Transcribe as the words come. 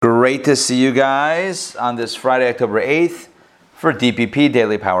Great to see you guys on this Friday, October 8th for DPP,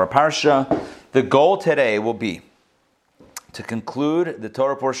 Daily Power Parsha. The goal today will be to conclude the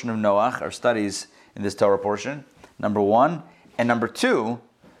Torah portion of Noach, our studies in this Torah portion, number one. And number two,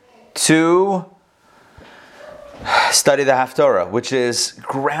 to study the Haftorah, which is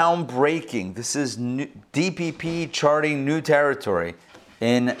groundbreaking. This is DPP charting new territory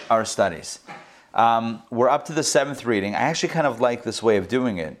in our studies. We're up to the seventh reading. I actually kind of like this way of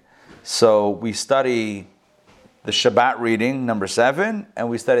doing it. So we study the Shabbat reading, number 7, and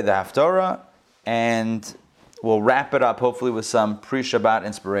we study the Haftorah, and we'll wrap it up hopefully with some pre-Shabbat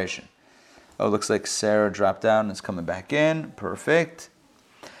inspiration. Oh, it looks like Sarah dropped out and is coming back in. Perfect.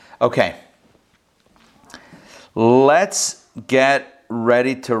 Okay. Let's get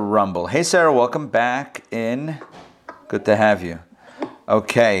ready to rumble. Hey, Sarah, welcome back in. Good to have you.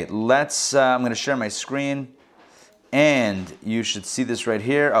 Okay, I'm going to share my screen, and you should see this right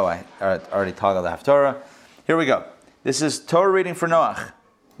here. Oh, I already toggled the Haftorah. Here we go. This is Torah reading for Noach.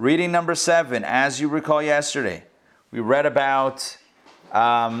 Reading number 7, as you recall yesterday. We read about,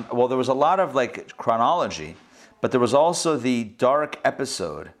 there was a lot of chronology, but there was also the dark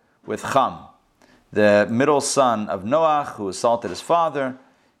episode with Cham, the middle son of Noach, who assaulted his father,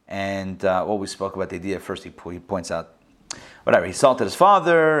 and we spoke about the idea. First, he points out, he assaulted his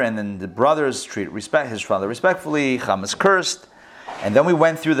father, and then the brothers treat his father respectfully. Cham is cursed, and then we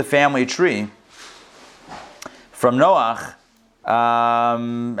went through the family tree from Noach,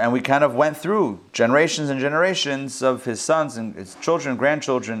 and we kind of went through generations and generations of his sons and his children,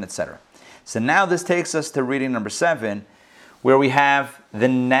 grandchildren, etc. So now this takes us to reading number 7, where we have the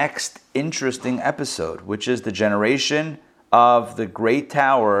next interesting episode, which is the generation of the Great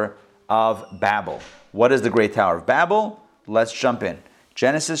Tower of Babel. What is the Great Tower of Babel? Let's jump in.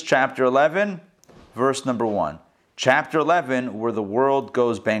 Genesis chapter 11, verse number 1. Chapter 11, where the world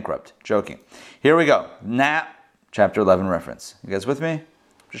goes bankrupt. Joking. Here we go. Now, chapter 11 reference. You guys with me?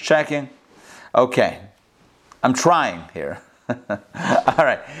 Just checking. Okay. I'm trying here. All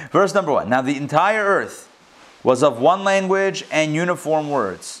right. Verse number 1. Now the entire earth was of one language and uniform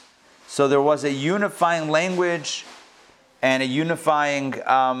words. So there was a unifying language and a unifying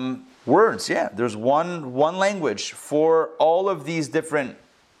words. Yeah, there's one language for all of these different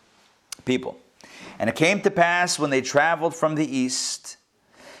people. And it came to pass when they traveled from the east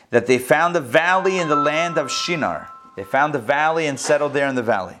that they found a valley in the land of Shinar. They found a valley and settled there in the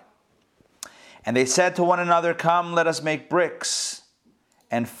valley. And they said to one another, "Come, let us make bricks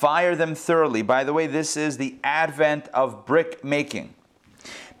and fire them thoroughly." By the way, this is the advent of brick making.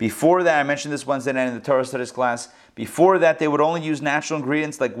 Before that, I mentioned this Wednesday night in the Torah Studies class. Before that, they would only use natural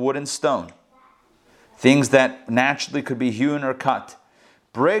ingredients like wood and stone, things that naturally could be hewn or cut.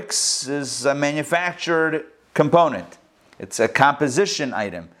 Bricks is a manufactured component. It's a composition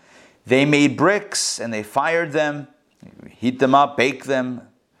item. They made bricks and they fired them, heat them up, bake them.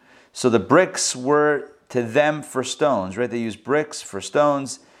 So the bricks were to them for stones, right? They used bricks for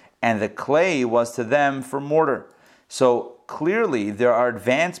stones, and the clay was to them for mortar. So clearly there are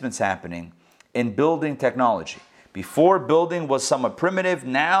advancements happening in building technology. Before, building was somewhat primitive.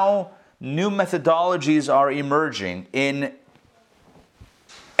 Now new methodologies are emerging in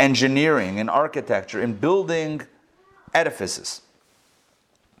engineering, in architecture, in building edifices.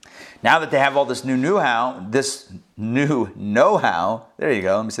 Now that they have all this new know-how, there you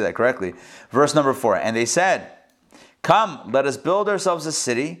go, let me say that correctly. Verse number 4, and they said, "Come, let us build ourselves a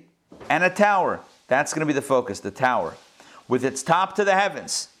city and a tower." That's going to be the focus, the tower, with its top in the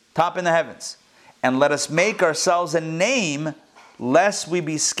heavens. "And let us make ourselves a name, lest we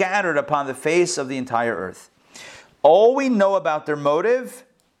be scattered upon the face of the entire earth." All we know about their motive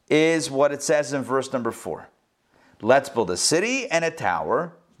is what it says in verse number 4. Let's build a city and a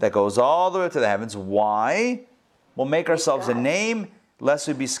tower that goes all the way to the heavens. Why? We'll make ourselves a name, lest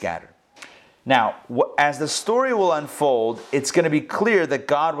we be scattered. Now, as the story will unfold, it's going to be clear that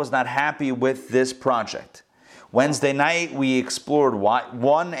God was not happy with this project. Wednesday night, we explored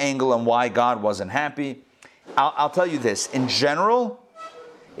one angle and why God wasn't happy. I'll tell you this. In general,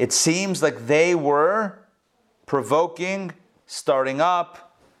 it seems like they were provoking, starting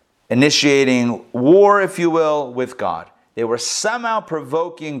up, initiating war, if you will, with God. They were somehow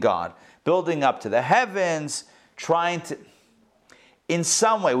provoking God, building up to the heavens, trying to... In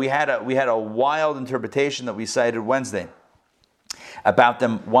some way, we had a wild interpretation that we cited Wednesday about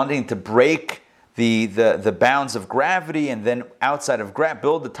them wanting to break the bounds of gravity, and then outside of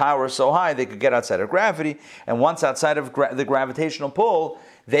build the tower so high they could get outside of gravity, and once outside of the gravitational pull,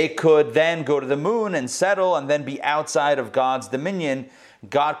 they could then go to the moon and settle and then be outside of God's dominion.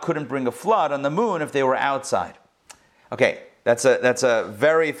 God couldn't bring a flood on the moon if they were outside. Okay, That's a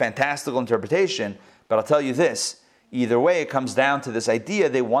very fantastical interpretation, but I'll tell you this. Either way, it comes down to this idea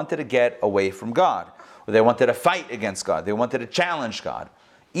they wanted to get away from God, or they wanted to fight against God, they wanted to challenge God.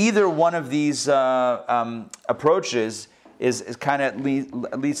 Either one of these approaches is kind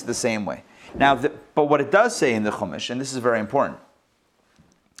of leads the same way. Now, but what it does say in the Chumash, and this is very important,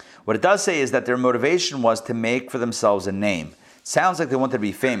 what it does say is that their motivation was to make for themselves a name. Sounds like they wanted to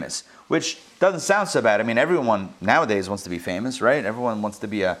be famous, which doesn't sound so bad. I mean, everyone nowadays wants to be famous, right? Everyone wants to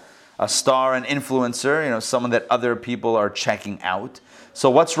be a star, an influencer, someone that other people are checking out. So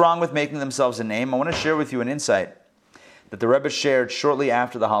what's wrong with making themselves a name? I want to share with you an insight that the Rebbe shared shortly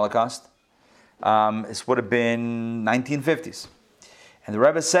after the Holocaust. This would have been 1950s. And the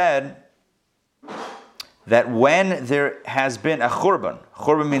Rebbe said that when there has been a churban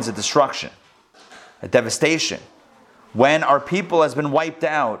means a destruction, a devastation, when our people has been wiped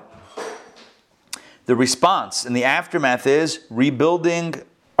out, the response and the aftermath is rebuilding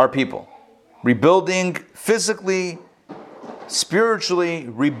our people. Rebuilding physically, spiritually,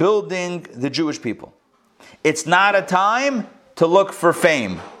 rebuilding the Jewish people. It's not a time to look for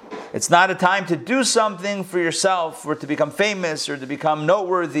fame. It's not a time to do something for yourself or to become famous or to become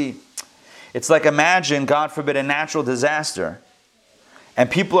noteworthy. It's like, imagine, God forbid, a natural disaster, and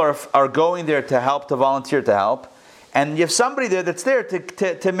people are going there to help, to volunteer to help, and you have somebody there that's there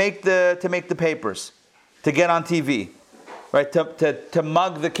to make the papers, to get on TV, right? To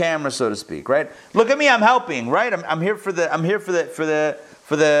mug the camera, so to speak, right? Look at me, I'm helping, right? I'm here for the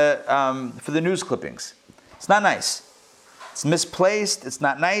news clippings. It's not nice. It's misplaced. It's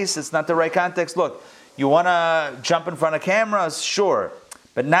not nice. It's not the right context. Look, you want to jump in front of cameras, sure.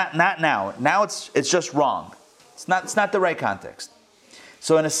 But not now. Now it's just wrong. It's not the right context.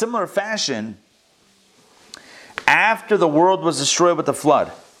 So in a similar fashion, after the world was destroyed with the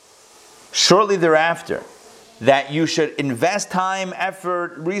flood, shortly thereafter, that you should invest time,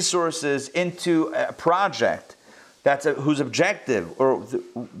 effort, resources into a project whose objective, or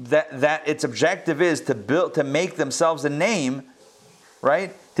that its objective is to make themselves a name,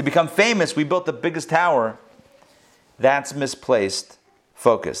 right? To become famous. We built the biggest tower. That's misplaced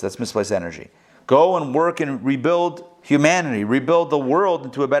focus. That's misplaced energy. Go and work and rebuild humanity, rebuild the world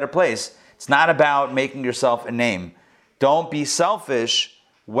into a better place. It's not about making yourself a name. Don't be selfish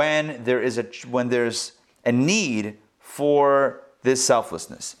when there's a need for this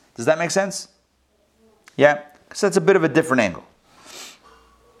selflessness. Does that make sense? Yeah? Because that's a bit of a different angle.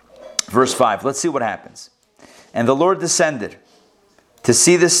 Verse 5, let's see what happens. And the Lord descended to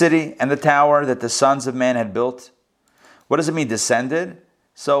see the city and the tower that the sons of man had built. What does it mean, descended?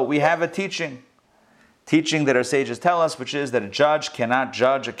 So we have a teaching that our sages tell us, which is that a judge cannot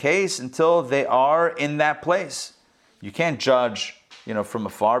judge a case until they are in that place. You can't judge, from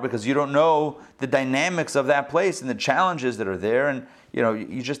afar, because you don't know the dynamics of that place and the challenges that are there, and you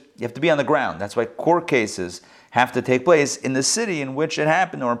have to be on the ground. That's why court cases have to take place in the city in which it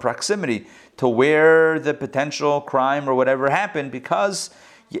happened, or in proximity to where the potential crime or whatever happened, because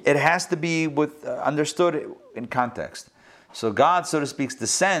it has to be understood in context. So God, so to speak,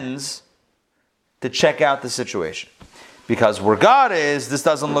 descends to check out the situation. Because where God is, this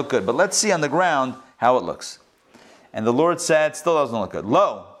doesn't look good. But let's see on the ground how it looks. And the Lord said, still doesn't look good.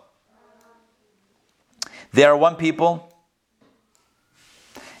 Lo, they are one people,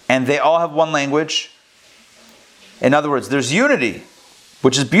 and they all have one language. In other words, there's unity,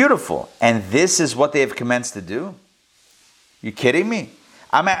 which is beautiful. And this is what they have commenced to do? You kidding me?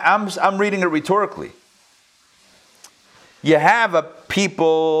 I'm reading it rhetorically. You have a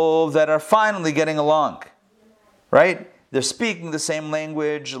people that are finally getting along, right? They're speaking the same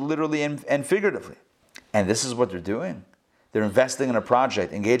language, literally and figuratively. And this is what they're doing. They're investing in a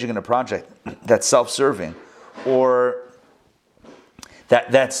project, engaging in a project that's self-serving, or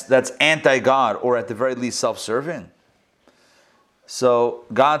that's anti-God, or at the very least self-serving. So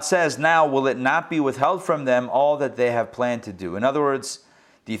God says, now will it not be withheld from them all that they have planned to do? In other words,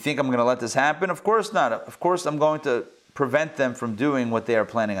 do you think I'm going to let this happen? Of course not. Of course I'm going to prevent them from doing what they are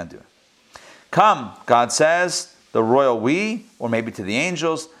planning on doing. Come, God says, the royal we, or maybe to the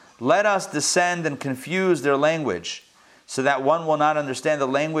angels, let us descend and confuse their language, so that one will not understand the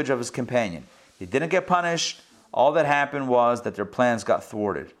language of his companion. They didn't get punished. All that happened was that their plans got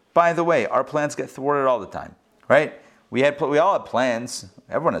thwarted. By the way, our plans get thwarted all the time, right? We all have plans.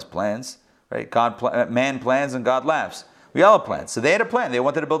 Everyone has plans, right? Man plans and God laughs. We all have plans. So they had a plan. They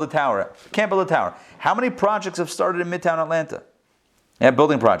wanted to build a tower. Can't build a tower. How many projects have started in Midtown Atlanta? Yeah,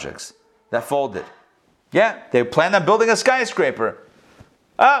 building projects that folded. Yeah, they planned on building a skyscraper.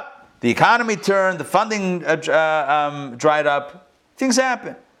 The economy turned, the funding dried up. Things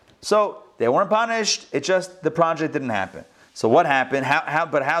happen. So they weren't punished. It just, the project didn't happen. So what happened?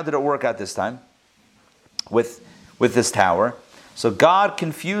 How did it work out this time with this tower? So God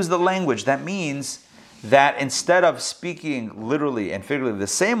confused the language. That means that instead of speaking literally and figuratively the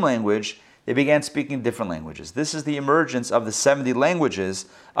same language, they began speaking different languages. This is the emergence of the 70 languages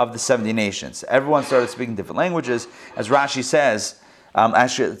of the 70 nations. Everyone started speaking different languages. As Rashi says,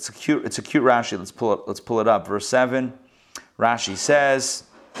 actually it's a cute Rashi. Let's pull it up. Verse 7. Rashi says,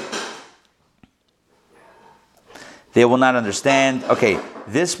 they will not understand. Okay,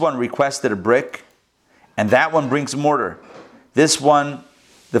 this one requested a brick, and that one brings mortar. This one,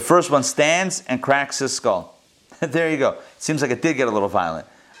 the first one stands and cracks his skull. There you go. It seems like it did get a little violent.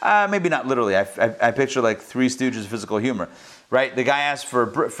 Maybe not literally. I picture like Three Stooges physical humor, right? The guy asks for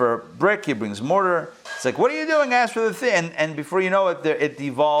a brick, he brings mortar. It's like, what are you doing? Ask for the thing. And before you know it, it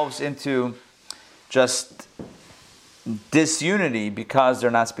devolves into just disunity because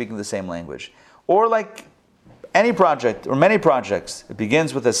they're not speaking the same language. Or like any project or many projects, it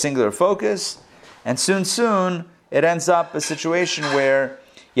begins with a singular focus, and soon it ends up a situation where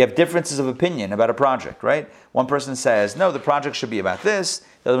you have differences of opinion about a project, right? One person says, no, the project should be about this.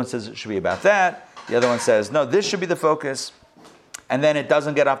 The other one says it should be about that. The other one says, no, this should be the focus. And then it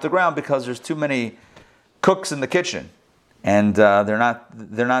doesn't get off the ground because there's too many cooks in the kitchen, and they're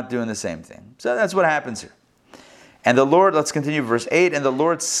not doing the same thing. So that's what happens here. And the Lord, let's continue verse 8, and the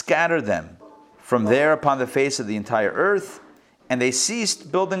Lord scattered them from there upon the face of the entire earth, and they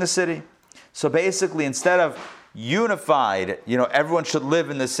ceased building a city. So basically, instead of unified, everyone should live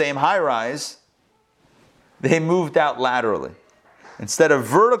in the same high-rise, they moved out laterally. Instead of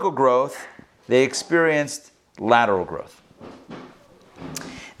vertical growth, they experienced lateral growth.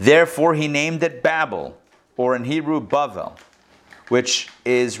 Therefore, he named it Babel, or in Hebrew, Bavel, which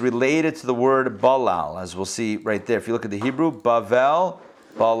is related to the word Balal, as we'll see right there. If you look at the Hebrew, Bavel,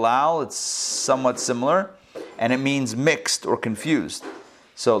 Balal, it's somewhat similar, and it means mixed or confused.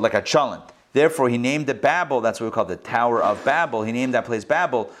 So like a chalent. Therefore, he named it Babel. That's what we call the Tower of Babel. He named that place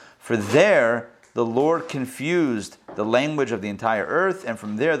Babel. For there, the Lord confused the language of the entire earth, and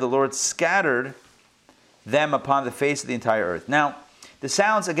from there, the Lord scattered them upon the face of the entire earth. Now, this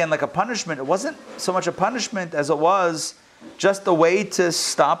sounds, again, like a punishment. It wasn't so much a punishment as it was just a way to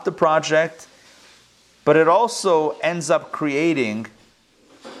stop the project, but it also ends up creating,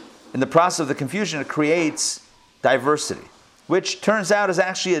 in the process of the confusion, it creates diversity, which turns out is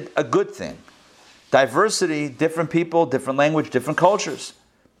actually a good thing. Diversity, different people, different language, different cultures.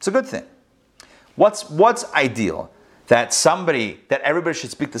 It's a good thing. What's ideal? That everybody should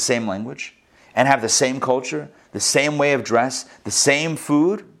speak the same language and have the same culture, the same way of dress, the same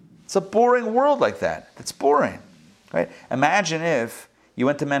food. It's a boring world like that. It's boring, right? Imagine if you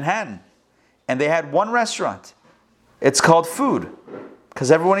went to Manhattan and they had one restaurant. It's called food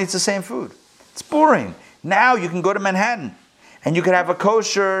because everyone eats the same food. It's boring. Now you can go to Manhattan and you can have a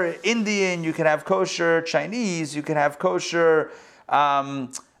kosher Indian, you can have kosher Chinese, you can have kosher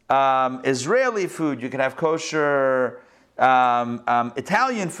Israeli food, you can have kosher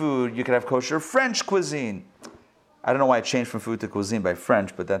Italian food, you can have kosher French cuisine. I don't know why I changed from food to cuisine by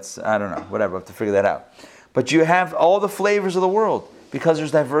French, but that's, I don't know, whatever, I have to figure that out. But you have all the flavors of the world because there's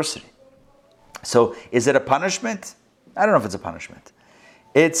diversity. So is it a punishment? I don't know if it's a punishment.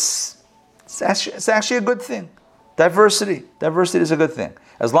 It's actually a good thing. Diversity is a good thing.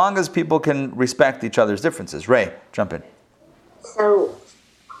 As long as people can respect each other's differences. Ray, jump in. So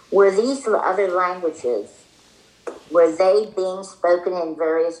were these other languages, were they being spoken in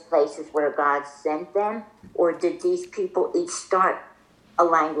various places where God sent them? Or did these people each start a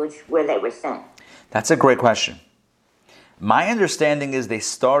language where they were sent? That's a great question. My understanding is they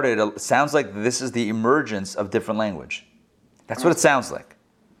started, it sounds like this is the emergence of different language. That's what it sounds like.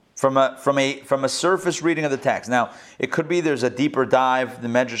 From a surface reading of the text. Now, it could be there's a deeper dive, the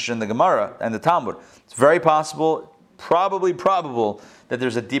Medrash and the Gemara and the Talmud. It's very possible, probably probable, that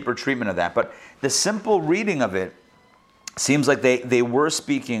there's a deeper treatment of that. But the simple reading of it seems like they were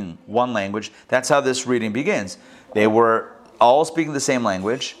speaking one language. That's how this reading begins. They were all speaking the same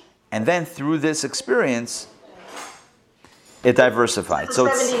language, and then through this experience, it diversified. The so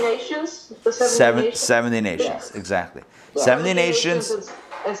 70 nations? The 70 nations, Yes. exactly. Yeah. 70 nations.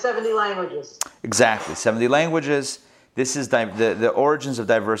 And 70 languages. Exactly, 70 languages. This is the origins of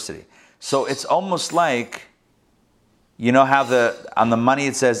diversity. So it's almost like, you know how on the money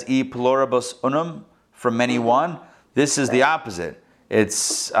it says e pluribus unum, from many one? This is the opposite.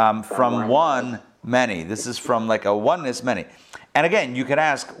 It's from one, many. This is from like a oneness, many. And again, you could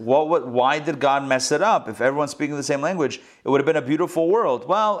ask, why did God mess it up? If everyone's speaking the same language, it would have been a beautiful world.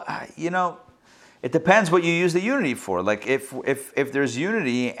 Well, It depends what you use the unity for. Like if there's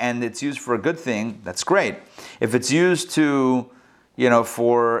unity and it's used for a good thing, that's great. If it's used to,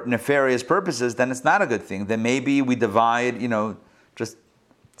 for nefarious purposes, then it's not a good thing. Then maybe we divide, just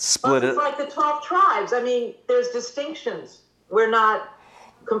split It's it. like the 12 tribes. I mean, there's distinctions. We're not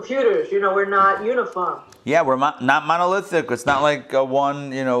computers, we're not uniform. Yeah, we're not monolithic. It's not like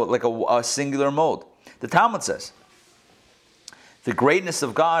a singular mold. The Talmud says, the greatness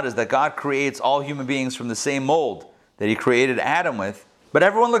of God is that God creates all human beings from the same mold that He created Adam with, but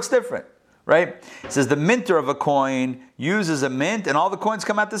everyone looks different, right? It says the minter of a coin uses a mint and all the coins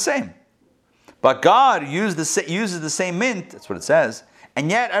come out the same. But God uses the same mint, that's what it says, and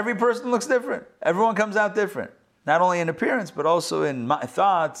yet every person looks different. Everyone comes out different, not only in appearance, but also in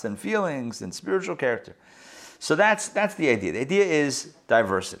thoughts and feelings and spiritual character. So that's the idea. The idea is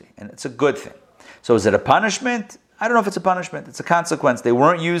diversity, and it's a good thing. So is it a punishment? I don't know if it's a punishment. It's a consequence. They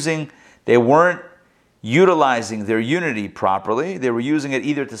weren't utilizing their unity properly. They were using it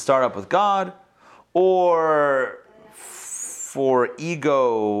either to start up with God or for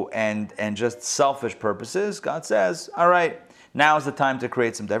ego and just selfish purposes. God says, all right, now is the time to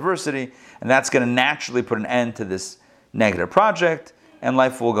create some diversity, and that's going to naturally put an end to this negative project, and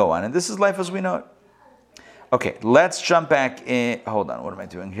life will go on. And this is life as we know it. Okay, let's jump back in. Hold on, what am I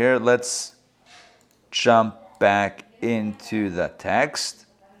doing here? Let's jump back into the text.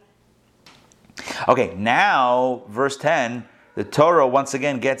 Okay, now, verse 10, the Torah once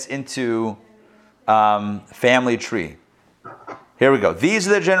again gets into family tree. Here we go. These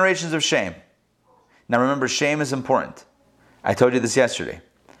are the generations of Shem. Now remember, Shem is important. I told you this yesterday.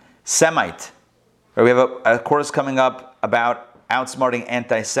 Semite. We have a course coming up about outsmarting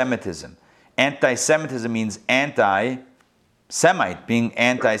anti-Semitism. Anti-Semitism means anti-Semite, being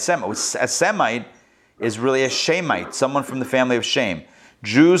anti-Semite. A Semite is really a Shemite, someone from the family of Shem.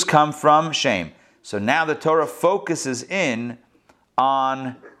 Jews come from Shem. So now the Torah focuses in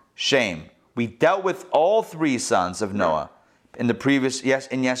on Shem. We dealt with all three sons of Noah in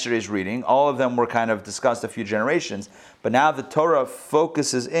yesterday's reading. All of them were kind of discussed a few generations. But now the Torah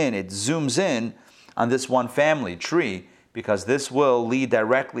focuses in, it zooms in on this one family tree, because this will lead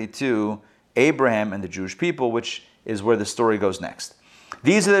directly to Abraham and the Jewish people, which is where the story goes next.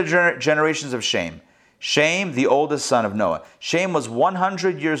 These are the generations of Shem. Shem, the oldest son of Noah. Shem was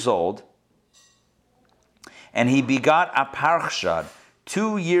 100 years old, and he begot Aparchshad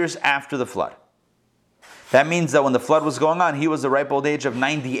 2 years after the flood. That means that when the flood was going on, he was the ripe old age of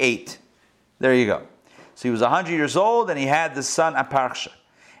 98. There you go. So he was 100 years old, and he had the son Aparchshad.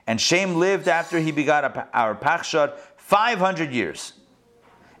 And Shem lived after he begot Aparchshad 500 years.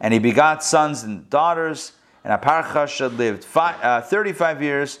 And he begot sons and daughters, and Aparchshad lived 35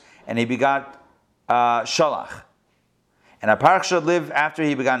 years, and he begot Shalach. And Aparchshad lived after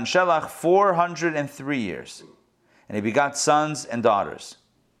he begot Shalach 403 years. And he begot sons and daughters.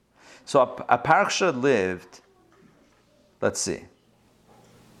 So Aparchshad lived, let's see.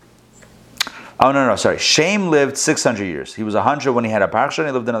 Shem lived 600 years. He was 100 when he had Aparchshad, and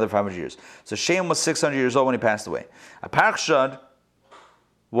he lived another 500 years. So Shem was 600 years old when he passed away. Aparchshad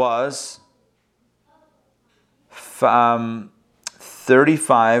was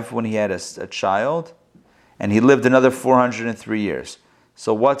 35 when he had a child, and he lived another 403 years.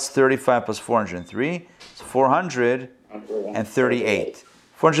 So what's 35 plus 403? It's 438.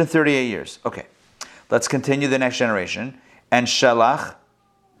 438 years. Okay. Let's continue the next generation. And Shalach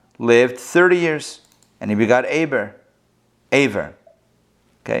lived 30 years, and he begot Aver.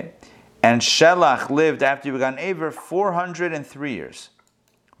 Okay. And Shalach lived after he begot Aver 403 years,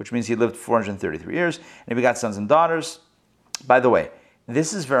 which means he lived 433 years, and he begot sons and daughters. By the way,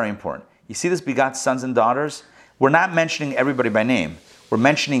 this is very important. You see this begot sons and daughters? We're not mentioning everybody by name. We're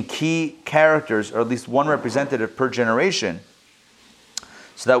mentioning key characters, or at least one representative per generation,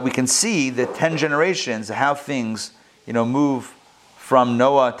 so that we can see the 10 generations, how things, move from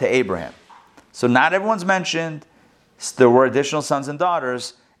Noah to Abraham. So not everyone's mentioned. There were additional sons and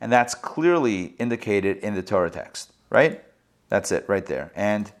daughters, and that's clearly indicated in the Torah text, right? That's it, right there.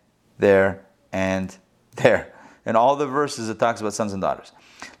 And there, and there. In all the verses, it talks about sons and daughters.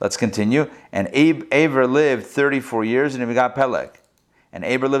 Let's continue. And Aver lived 34 years, and he begot Peleg. And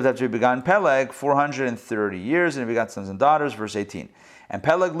Aver lived after he begot Peleg 430 years, and he begot sons and daughters. Verse 18. And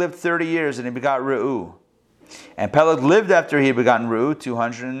Peleg lived 30 years, and he begot Reu. And Peleg lived after he had begotten Reu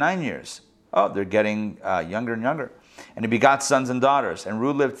 209 years. Oh, they're getting younger and younger. And he begot sons and daughters. And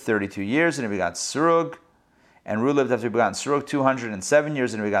Reu lived 32 years, and he begot Serug. And Reu lived after he begot Serug 207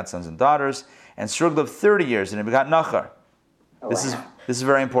 years, and he begot sons and daughters. And Serug lived 30 years, and he begot Nachar. This is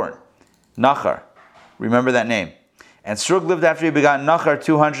very important. Nachar. Remember that name. And Serug lived after he begot Nachar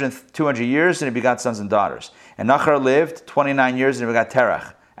 200 years, and he begot sons and daughters. And Nachar lived 29 years, and he begot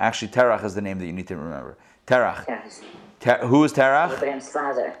Terach. Actually, Terach is the name that you need to remember. Terach. Who is Terach? Abraham's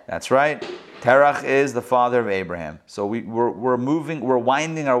father. That's right. Terach is the father of Abraham. So we're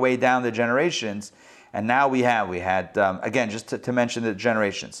winding our way down the generations, and now we had again, just to mention the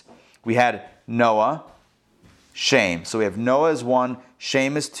generations. We had Noah, Shem. So we have Noah is 1,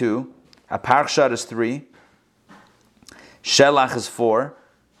 Shem is 2, Aparshad is 3, Shelach is 4,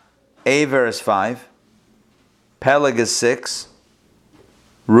 Aver is 5, Peleg is 6,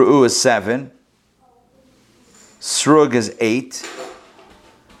 Ru'u is 7, Srug is 8,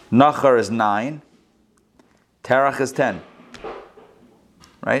 Nachar is 9, Terach is 10.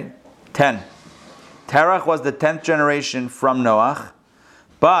 Right? 10. Terach was the 10th generation from Noach,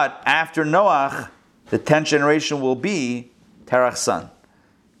 but after Noach, the 10th generation will be Terach's son,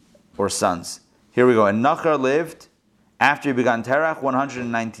 or sons. Here we go. And Nachar lived, after he begot Terach,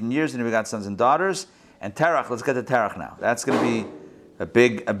 119 years, and he begot sons and daughters. And Terach, let's get to Terach now. That's going to be a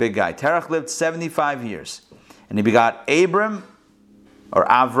big guy. Terach lived 75 years. And he begot Abram, or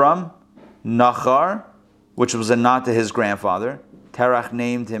Avram, Nachar, which was a nod to his grandfather. Terach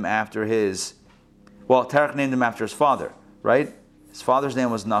named him after Terach named him after his father, right? His father's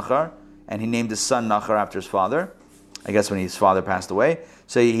name was Nachar, and he named his son Nachar after his father, I guess when his father passed away.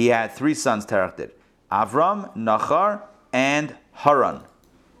 So he had 3 sons, Terach did. Avram, Nachar, and Haran.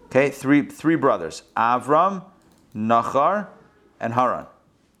 Okay, three brothers. Avram, Nachar, and Haran.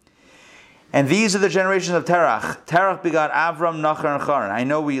 And these are the generations of Terach. Terach begot Avram, Nachar, and Haran. I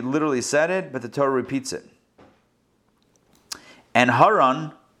know we literally said it, but the Torah repeats it. And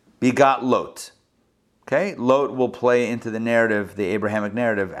Haran begot Lot. Okay, Lot will play into the narrative, the Abrahamic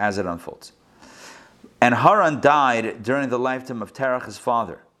narrative, as it unfolds. And Haran died during the lifetime of Terach, his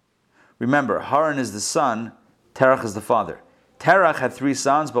father. Remember, Haran is the son, Terach is the father. Terach had 3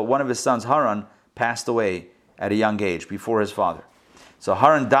 sons, but one of his sons, Haran, passed away at a young age, before his father. So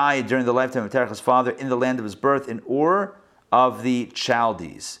Haran died during the lifetime of Terach, his father, in the land of his birth, in Ur of the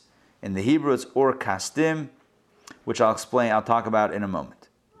Chaldees. In the Hebrew, it's Ur Kasdim, which I'll talk about in a moment.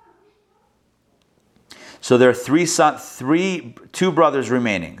 So there are 2 brothers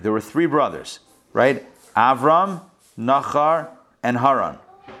remaining. There were 3 brothers, right? Avram, Nachar, and Haran.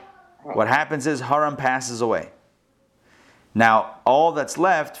 What happens is Haran passes away. Now, all that's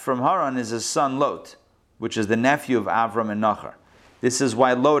left from Haran is his son Lot, which is the nephew of Avram and Nachar. This is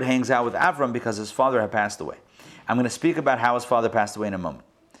why Lot hangs out with Avram, because his father had passed away. I'm going to speak about how his father passed away in a moment.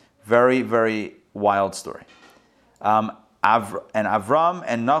 Very, very wild story. And Avram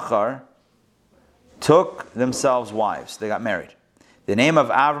and Nachar took themselves wives. They got married. The name of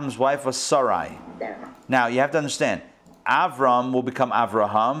Avram's wife was Sarai. Now, you have to understand, Avram will become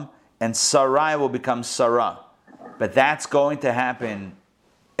Avraham, and Sarai will become Sarah. But that's going to happen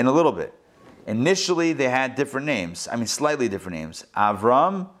in a little bit. Initially, they had different names. Slightly different names.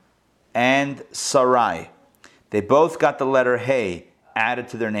 Avram and Sarai. They both got the letter Hey added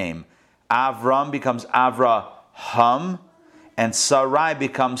to their name. Avram becomes Avraham, and Sarai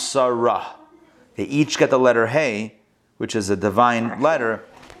becomes Sarah. They each get the letter Hey, which is a divine letter.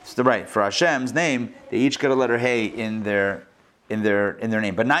 For Hashem's name, they each get a letter Hey in their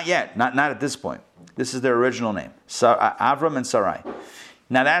name, but not yet, not at this point. This is their original name, Avram and Sarai.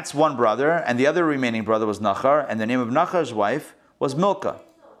 Now that's one brother, and the other remaining brother was Nachar, and the name of Nachar's wife was Milcah,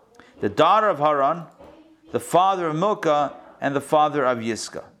 the daughter of Haran, the father of Milcah, and the father of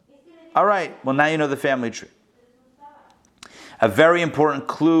Yiscah. All right, well now you know the family tree. A very important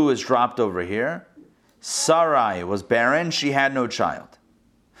clue is dropped over here. Sarai was barren, she had no child.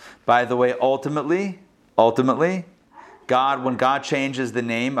 By the way, ultimately, when God changes the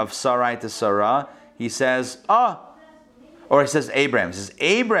name of Sarai to Sarah, he says, he says Abraham. He says,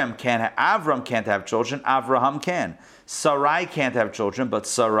 Avram can't have children, Avraham can. Sarai can't have children, but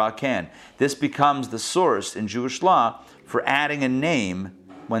Sarah can. This becomes the source in Jewish law for adding a name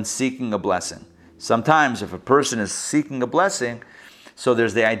when seeking a blessing. Sometimes if a person is seeking a blessing, so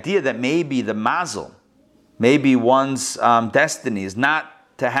there's the idea that maybe the mazel, maybe one's destiny is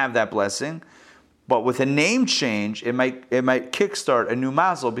not to have that blessing, but with a name change, it might kickstart a new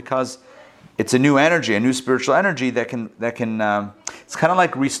mazel, because it's a new energy, a new spiritual energy that can. It's kind of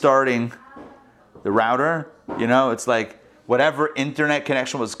like restarting the router. It's like whatever internet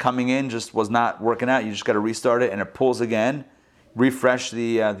connection was coming in just was not working out. You just got to restart it, and it pulls again. Refresh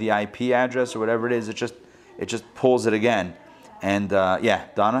the IP address or whatever it is. It just pulls it again. And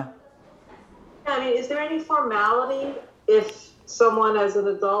Donna. Is there any formality if someone as an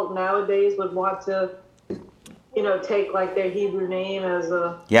adult nowadays would want to, take like their Hebrew name as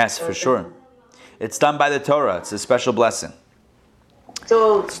a... Yes, for sure. It's done by the Torah. It's a special blessing.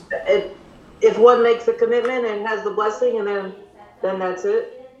 So if one makes a commitment and has the blessing, and then that's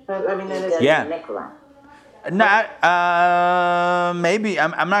it. I mean, then it's Yeah. Mikvah. Not maybe.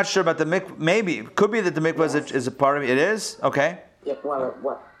 I'm not sure about the mikvah. Maybe it could be that the mikvah is a part of it. It is okay. Yeah,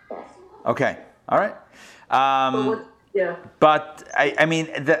 well, yes. Okay. All right. yeah. But I mean,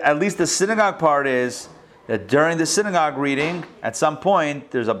 at least the synagogue part is that during the synagogue reading, at some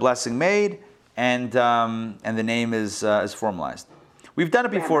point, there's a blessing made, and the name is formalized. We've done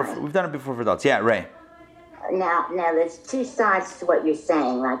it before. Rabbi. We've done it before for adults. Yeah, Ray. Now, there's two sides to what you're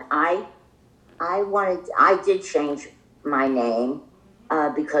saying. Like I did change my name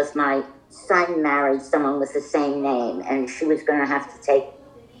because my son married someone with the same name, and she was going to have to take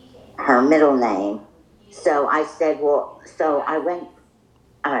her middle name. So I said, well, so I went.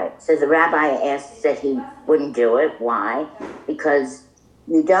 All right. So the rabbi asked that he wouldn't do it. Why? Because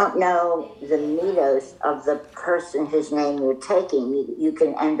you don't know the midos of the person whose name you're taking. You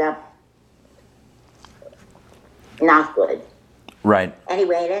can end up not good. Right.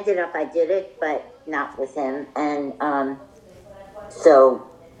 Anyway, it ended up I did it, but not with him. And so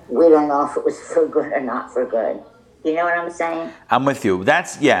we don't know if it was for good or not for good. You know what I'm saying? I'm with you.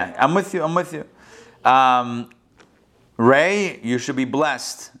 I'm with you. Ray, you should be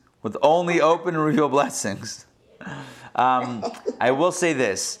blessed with only open and revealed blessings. I will say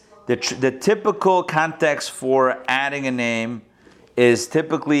this. The typical context for adding a name is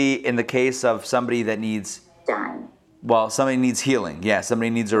typically in the case of somebody that needs... Dying. Well, somebody needs healing. Yeah, somebody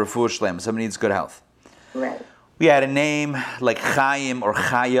needs a refuah shlema. Somebody needs good health. Right. We had a name like Chaim or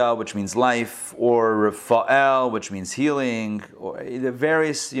Chaya, which means life, or Rafael, which means healing, or the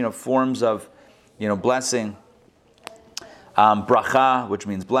various forms of blessing. Bracha, which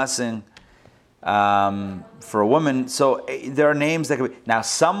means blessing for a woman. So there are names that could be. Now,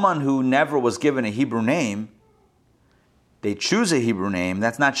 someone who never was given a Hebrew name, they choose a Hebrew name.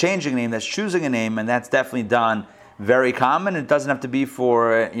 That's not changing a name. That's choosing a name, and that's definitely done. Very common. It doesn't have to be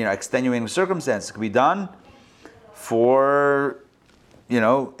for extenuating circumstances. It could be done for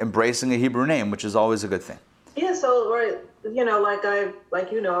embracing a Hebrew name, which is always a good thing. Yeah. So right, I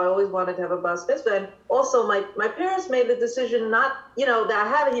always wanted to have a bas mitzvah, and also my parents made the decision not that I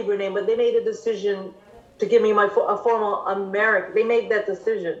have a Hebrew name, but they made a decision to give me a formal American. They made that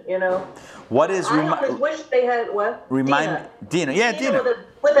decision. What is? I always wish they had what? Remind Dina. Yeah, Dina.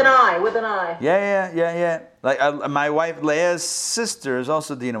 With an I. Yeah. Like my wife Leah's sister is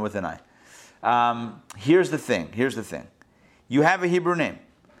also Dina with an I. Here's the thing. You have a Hebrew name,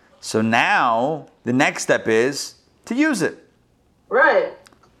 so now the next step is to use it. Right.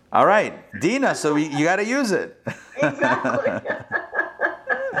 All right, Dina. So you got to use it. Exactly.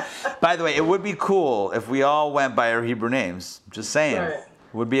 By the way, it would be cool if we all went by our Hebrew names. Just saying, Right.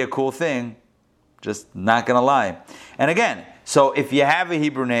 It would be a cool thing. Just not gonna lie. And again, so if you have a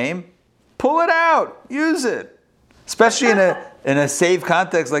Hebrew name, pull it out, use it, especially in a safe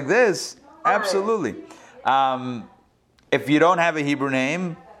context like this. Absolutely. If you don't have a Hebrew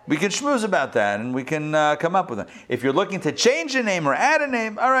name, we can schmooze about that, and we can come up with it. If you're looking to change a name or add a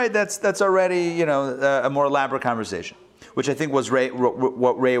name, all right, that's already a more elaborate conversation. Which I think was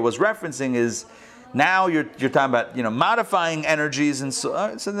what Ray was referencing is now you're talking about modifying energies, and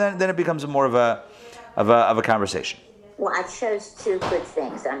so then it becomes more of a conversation. Well, I chose two good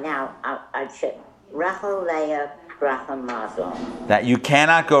things. I chose Rachel Leah Bracha Mazel. That you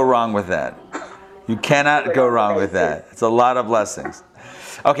cannot go wrong with that. You cannot go wrong with that. It's a lot of blessings.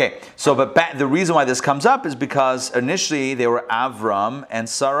 Okay, so the reason why this comes up is because initially they were Avram and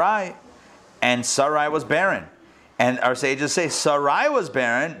Sarai was barren. And our sages say Sarai was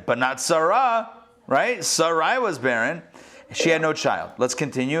barren, but not Sarah, right? Sarai was barren. She had no child. Let's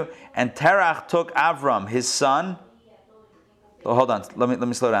continue. And Terach took Avram, his son. Oh, hold on. Let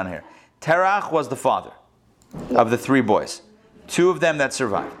me slow down here. Terach was the father of the three boys. Two of them that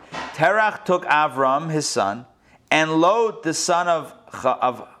survived. Terach took Avram, his son, and Lot, the son of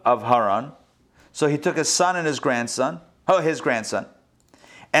Haran. So he took his son and his grandson,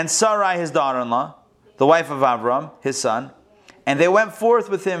 and Sarai, his daughter-in-law, the wife of Avram, his son, and they went forth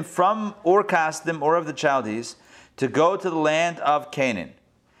with him from Ur Kasdim, or of the Chaldees, to go to the land of Canaan.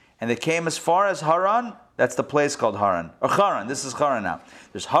 And they came as far as Haran. That's the place called Haran. Or Haran. This is Haran now.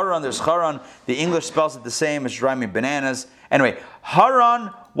 There's Haran, there's Haran. The English spells it the same. It's driving me bananas. Anyway,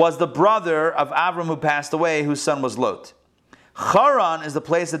 Haran was the brother of Avram who passed away, whose son was Lot. Haran is the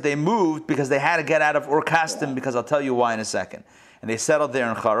place that they moved because they had to get out of Ur Kasdim, because I'll tell you why in a second. And they settled there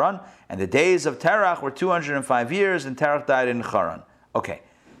in Haran. And the days of Terach were 205 years, and Terach died in Haran. Okay,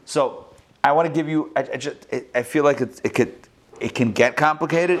 so I want to give you. I feel like it it can get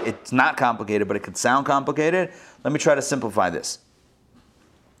complicated. It's not complicated, but it can sound complicated. Let me try to simplify this.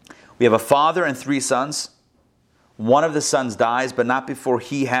 We have a father and 3 sons. One of the sons dies, but not before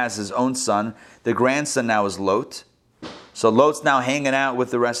he has his own son. The grandson now is Lot. So Lot's now hanging out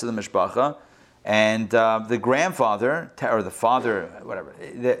with the rest of the mishpacha. And the grandfather, or the father, whatever,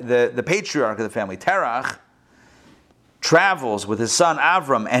 the patriarch of the family, Terach, travels with his son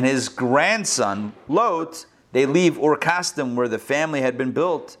Avram and his grandson Lot. They leave Ur Kasdim, where the family had been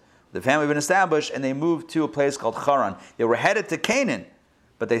built, the family had been established, and they moved to a place called Haran. They were headed to Canaan,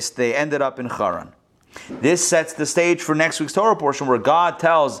 but they ended up in Haran. This sets the stage for next week's Torah portion, where God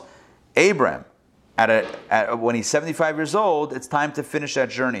tells Abram, when he's 75 years old, it's time to finish that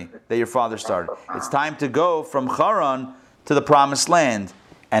journey that your father started. It's time to go from Haran to the Promised Land,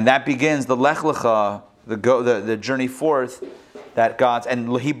 and that begins the Lech Lecha, the journey forth that God's,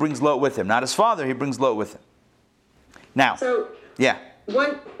 and he brings Lot with him, not his father. He brings Lot with him. Now,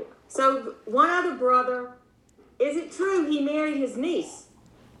 one other brother. Is it true he married his niece?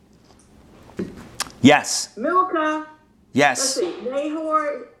 Yes. Milcah. Yes. Let's see.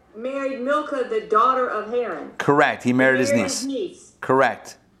 Nahor married Milcah, the daughter of Haran. Correct. He married his niece.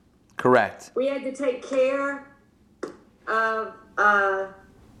 Correct. We had to take care of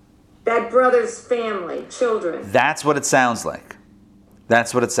that brother's family, children. That's what it sounds like.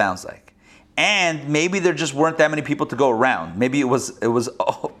 And maybe there just weren't that many people to go around. Maybe it was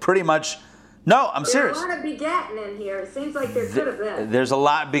pretty much. No, I'm serious. There's a lot of begetting in here. It seems like there could have been. There's a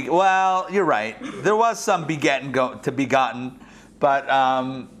lot. Well, you're right. There was some begetting to be gotten, but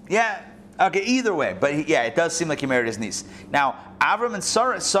yeah. Okay. Either way, but it does seem like he married his niece. Now, Avram and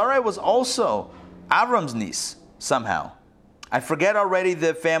Sarai was also Avram's niece somehow. I forget already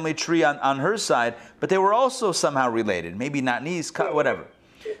the family tree on her side, but they were also somehow related. Maybe not niece, whatever.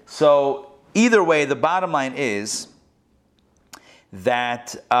 So either way, the bottom line is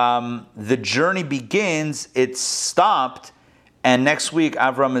that the journey begins, it's stopped, and next week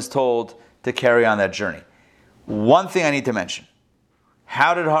Avram is told to carry on that journey. One thing I need to mention.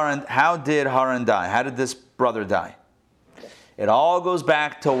 How did Haran die? How did this brother die? It all goes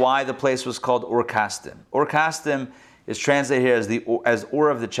back to why the place was called Ur Kasdim. Ur Kasdim is translated here as Ur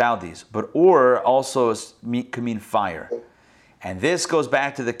of the Chaldees, but Ur also can mean fire. And this goes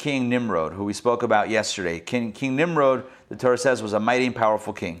back to the king Nimrod, who we spoke about yesterday. King Nimrod, the Torah says, was a mighty and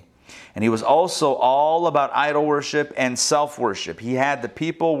powerful king. And he was also all about idol worship and self-worship. He had the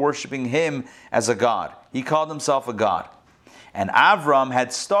people worshiping him as a god. He called himself a god. And Avram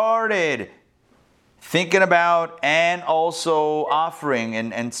had started thinking about and also offering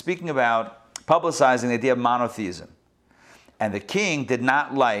and speaking about publicizing the idea of monotheism. And the king did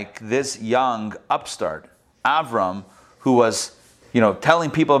not like this young upstart, Avram, who was,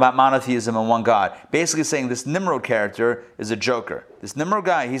 telling people about monotheism and one God. Basically saying this Nimrod character is a joker. This Nimrod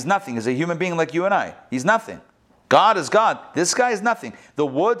guy, he's nothing. He's a human being like you and I. He's nothing. God is God. This guy is nothing. The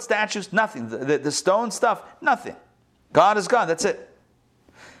wood statues, nothing. The stone stuff, nothing. God is God. That's it.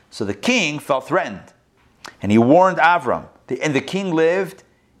 So the king felt threatened. And he warned Avram. And the king lived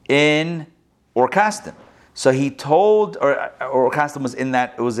in Ur Kasdim. So he told, Ur Kasdim was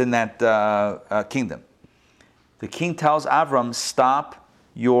in that kingdom. The king tells Avram, stop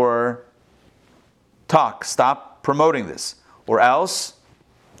your talk, stop promoting this, or else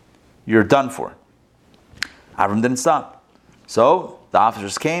you're done for. Avram didn't stop. So the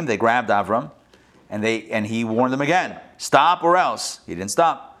officers came, they grabbed Avram, and he warned them again, stop or else. He didn't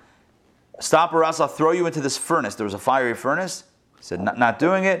stop. Stop or else I'll throw you into this furnace. There was a fiery furnace. He said, not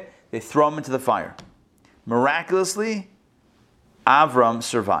doing it. They throw him into the fire. Miraculously, Avram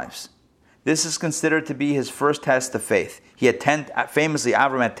survives. This is considered to be his first test of faith. Famously,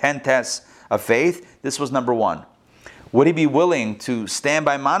 Avram had 10 tests of faith. This was number 1. Would he be willing to stand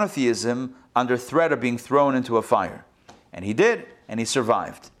by monotheism under threat of being thrown into a fire? And he did, and he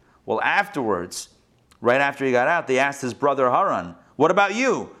survived. Well, afterwards, right after he got out, they asked his brother Haran, what about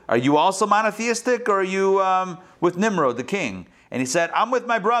you? Are you also monotheistic, or are you with Nimrod, the king? And he said, I'm with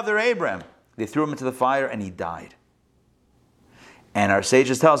my brother Abram. They threw him into the fire, and he died. And our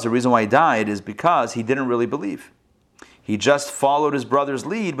sages tell us the reason why he died is because he didn't really believe. He just followed his brother's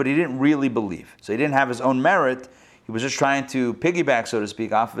lead, but he didn't really believe. So he didn't have his own merit. He was just trying to piggyback, so to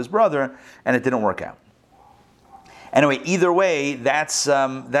speak, off of his brother, and it didn't work out. Anyway, either way, that's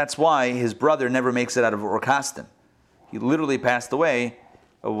why his brother never makes it out of Ur Kasdim. He literally passed away,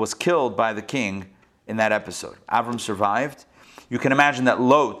 was killed by the king in that episode. Avram survived. You can imagine that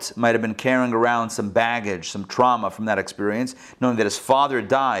Lot might have been carrying around some baggage, some trauma from that experience, knowing that his father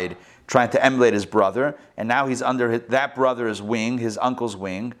died trying to emulate his brother, and now he's under that brother's wing, his uncle's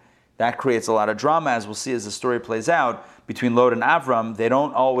wing. that creates a lot of drama, as we'll see as the story plays out, between Lot and Avram. They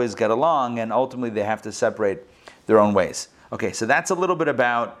don't always get along, and ultimately they have to separate their own ways. Okay, so that's a little bit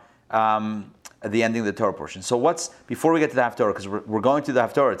about the ending of the Torah portion. So before we get to the Haftorah, because we're going through the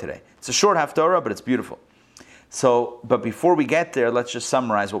Haftorah today. It's a short Haftorah, but it's beautiful. So, but before we get there, let's just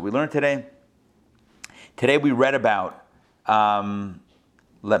summarize what we learned today. Today we read about,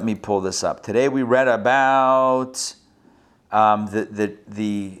 let me pull this up. Today we read about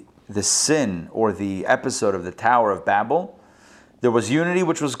the sin or the episode of the Tower of Babel. There was unity,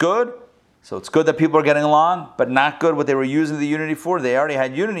 which was good. So it's good that people are getting along, but not good what they were using the unity for. They already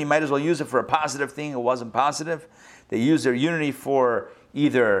had unity, might as well use it for a positive thing. It wasn't positive. They used their unity for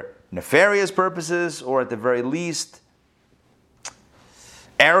either nefarious purposes or at the very least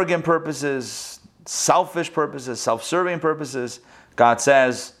arrogant purposes, selfish purposes, self-serving purposes. God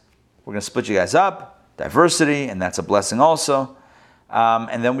says, we're going to split you guys up, diversity, and that's a blessing also.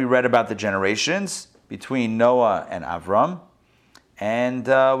 And then we read about the generations between Noah and Avram. And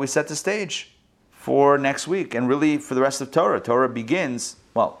we set the stage for next week and really for the rest of Torah. Torah begins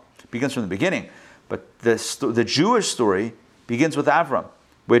from the beginning, but the Jewish story begins with Avram,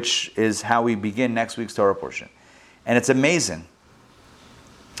 which is how we begin next week's Torah portion. And it's amazing.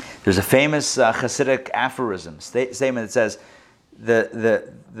 There's a famous Hasidic aphorism, statement that says,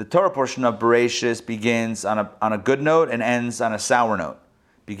 the Torah portion of Bereshis begins on a good note and ends on a sour note.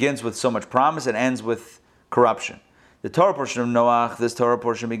 Begins with so much promise and ends with corruption. The Torah portion of Noach, this Torah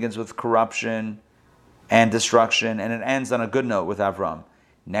portion begins with corruption and destruction, and it ends on a good note with Avram.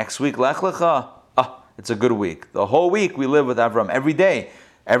 Next week, Lech Lecha, it's a good week. The whole week we live with Avram. Every day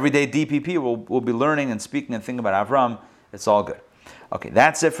DPP will be learning and speaking and thinking about Avram. It's all good. Okay,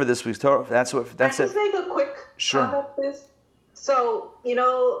 that's it for this week's Torah. That's it. Can I just make a quick Sure. comment, please? So,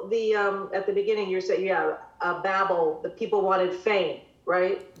 the at the beginning you said, Babel, the people wanted fame,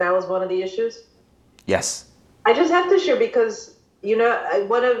 right? That was one of the issues? Yes. I just have to share because,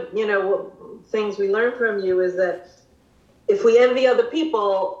 one of, things we learned from you is that if we envy other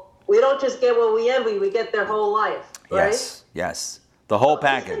people, we don't just get what we envy, we get their whole life, right? Yes. The whole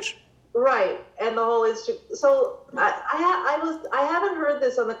package. Right, and the whole so I haven't heard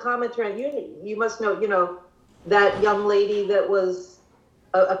this on the commentary. You must know, that young lady that was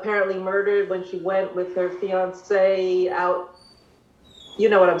apparently murdered when she went with her fiance out. You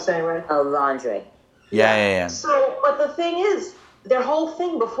know what I'm saying, right? Oh, laundry. Yeah. So, but the thing is, their whole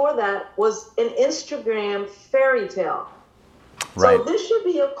thing before that was an Instagram fairy tale. Right. So this should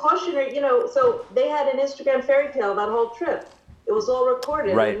be a cautionary, so they had an Instagram fairy tale that whole trip. It was all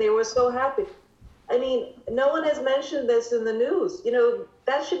recorded, right. And they were so happy. I mean, no one has mentioned this in the news.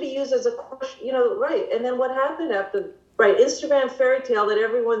 That should be used as a question, right. And then what happened after, right, Instagram fairy tale that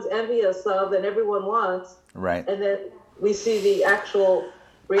everyone's envious of and everyone wants. Right. And then we see the actual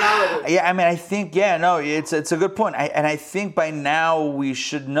reality. Yeah, I mean, I think, it's a good point. And I think by now we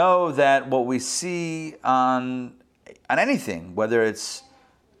should know that what we see on anything, whether it's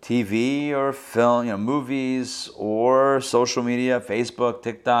TV or film, movies or social media, Facebook,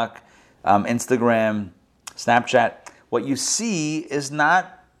 TikTok, Instagram, Snapchat, what you see is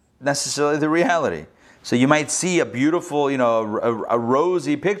not necessarily the reality. So you might see a beautiful, a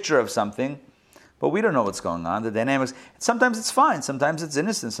rosy picture of something, but we don't know what's going on, the dynamics. Sometimes it's fine, sometimes it's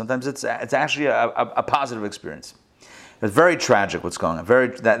innocent, sometimes it's actually a positive experience. It's very tragic what's going on.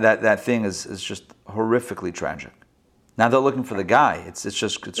 That thing is just horrifically tragic. Now they're looking for the guy. It's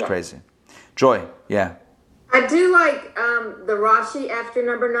crazy. Joy, yeah. I do like the Rashi after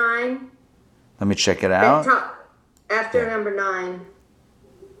number 9. Let me check it out. After number 9.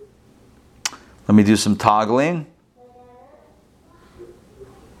 Let me do some toggling.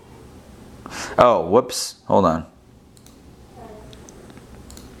 Oh, whoops. Hold on.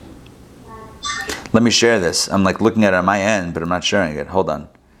 Let me share this. I'm looking at it on my end, but I'm not sharing it. Hold on.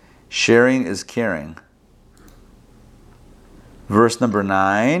 Sharing is caring. Verse number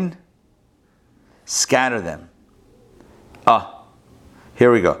 9. Scatter them.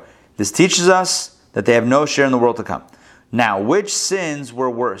 Here we go. This teaches us that they have no share in the world to come. Now, which sins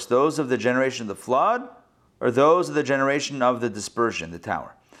were worse? Those of the generation of the flood or those of the generation of the dispersion, the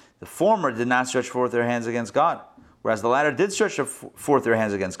tower? The former did not stretch forth their hands against God, whereas the latter did stretch forth their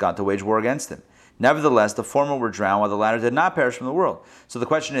hands against God to wage war against him. Nevertheless, the former were drowned, while the latter did not perish from the world. So the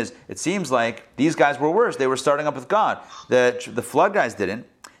question is, it seems like these guys were worse. They were starting up with God. The flood guys didn't.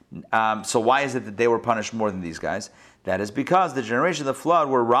 So why is it that they were punished more than these guys? That is because the generation of the flood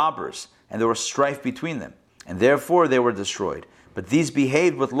were robbers, and there was strife between them, and therefore they were destroyed. But these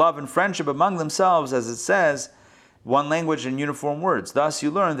behaved with love and friendship among themselves, as it says, one language and uniform words. Thus you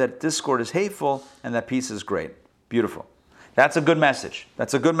learn that discord is hateful and that peace is great. Beautiful. That's a good message.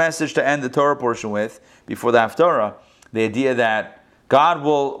 That's a good message to end the Torah portion with before the Haftorah. The idea that God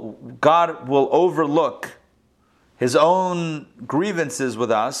will overlook His own grievances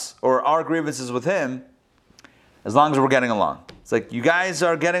with us or our grievances with Him as long as we're getting along. It's like, you guys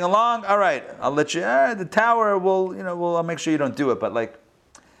are getting along? All right, I'll let you, the tower, I'll make sure you don't do it. But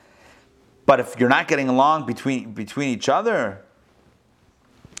if you're not getting along between each other,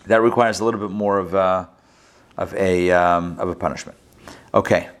 that requires a little bit more of a punishment.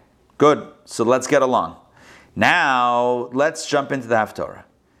 Okay, good. So let's get along. Now, let's jump into the Haftorah.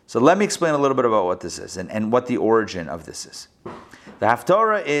 So let me explain a little bit about what this is and what the origin of this is. The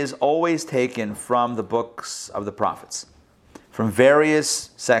Haftorah is always taken from the books of the prophets, from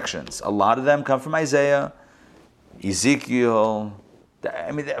various sections. A lot of them come from Isaiah, Ezekiel,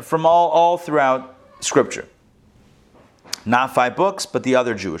 from all throughout Scripture. Not 5 books, but the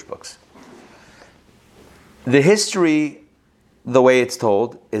other Jewish books. The history, the way it's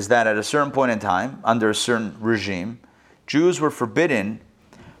told, is that at a certain point in time, under a certain regime, Jews were forbidden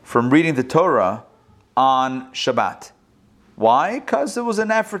from reading the Torah on Shabbat. Why? Because it was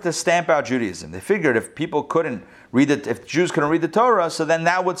an effort to stamp out Judaism. They figured if people couldn't read it, if Jews couldn't read the Torah, so then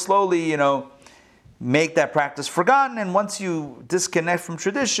that would slowly, make that practice forgotten. And once you disconnect from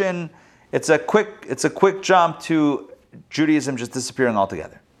tradition, it's a quick jump to Judaism just disappearing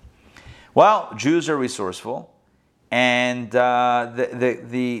altogether. Well, Jews are resourceful, and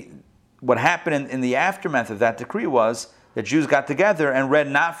what happened in the aftermath of that decree was that Jews got together and read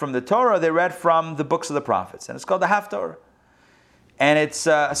not from the Torah, they read from the books of the prophets, and it's called the Haftorah. And it's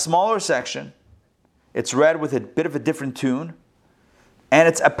a smaller section. It's read with a bit of a different tune, and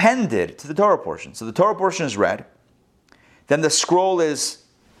it's appended to the Torah portion. So the Torah portion is read, then the scroll is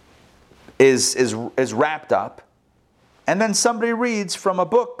wrapped up, and then somebody reads from a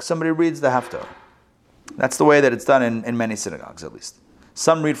book, somebody reads the Haftorah. That's the way that it's done in many synagogues, at least.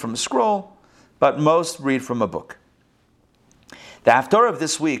 Some read from a scroll, but most read from a book. The Haftorah of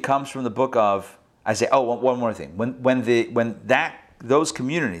this week comes from the book of Isaiah. Oh, one more thing. When those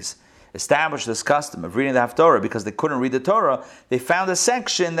communities established this custom of reading the Haftorah because they couldn't read the Torah, they found a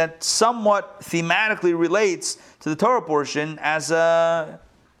section that somewhat thematically relates to the Torah portion as a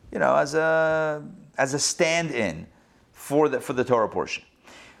stand-in for the Torah portion.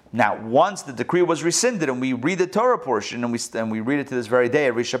 Now, once the decree was rescinded and we read the Torah portion and we read it to this very day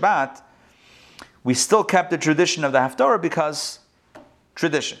every Shabbat, we still kept the tradition of the Haftorah because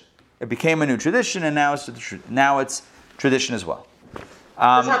tradition. It became a new tradition, and now it's tradition as well.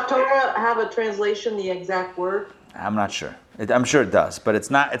 Does Haftorah have a translation, the exact word? I'm not sure. I'm sure it does, but it's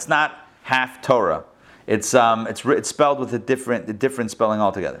not Haftorah. It's spelled with a different spelling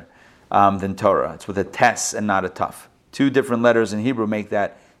altogether than Torah. It's with a tes and not a tuf. 2 different letters in Hebrew make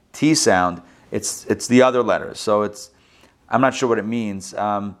that T sound. It's the other letters. So I'm not sure what it means.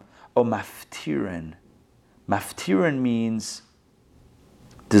 Maftirin. Maftirin means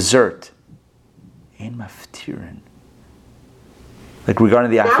dessert. Ein maftirin. Like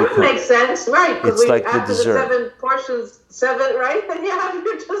regarding the That would make sense, right? It's like the after dessert. The 7 portions, 7, right? Then you have your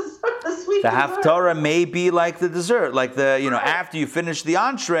dessert, the sweet The dessert. Haftorah may be like the dessert, like after you finish the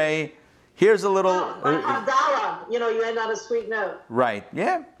entree, here's a little. Like Havdalah, you end on a sweet note. Right.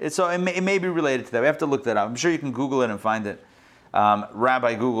 Yeah. It may be related to that. We have to look that up. I'm sure you can Google it and find it.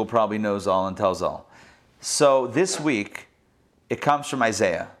 Rabbi Google probably knows all and tells all. So this week, it comes from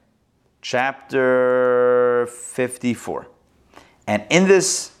Isaiah, chapter 54. And in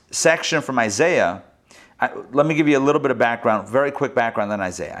this section from Isaiah, let me give you a little bit of background, very quick background on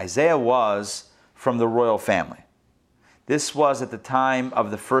Isaiah. Isaiah was from the royal family. This was at the time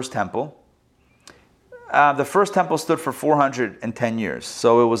of the first temple. The first temple stood for 410 years.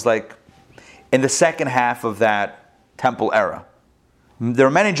 So it was like in the second half of that temple era. There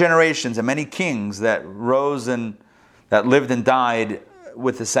are many generations and many kings that rose and that lived and died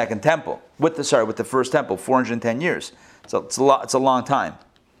with the second temple, with the first temple, 410 years. So it's a long time.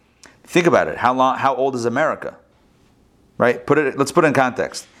 Think about it. How old is America? Right? Let's put it in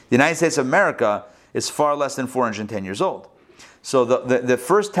context. The United States of America is far less than 410 years old. So the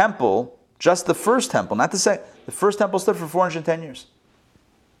first temple, just the first temple, not the second, the first temple stood for 410 years.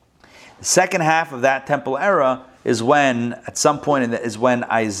 The second half of that temple era is when, at some point, is when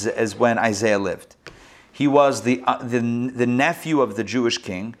Isaiah lived. He was the nephew of the Jewish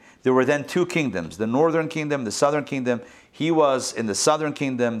king. There were then 2 kingdoms, the northern kingdom, the southern kingdom. He was in the southern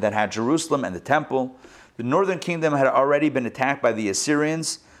kingdom that had Jerusalem and the temple. The northern kingdom had already been attacked by the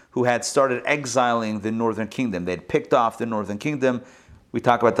Assyrians, who had started exiling the northern kingdom. They'd picked off the northern kingdom. We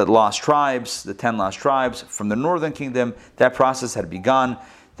talk about the lost tribes, the 10 lost tribes from the northern kingdom. That process had begun.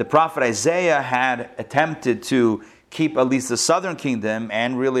 The prophet Isaiah had attempted to keep at least the southern kingdom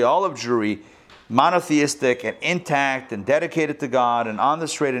and really all of Jewry monotheistic and intact and dedicated to God and on the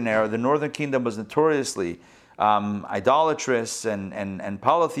straight and narrow. The northern kingdom was notoriously idolatrous and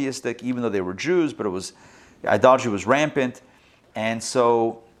polytheistic, even though they were Jews, but idolatry was rampant. And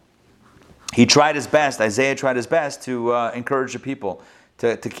so Isaiah tried his best to encourage the people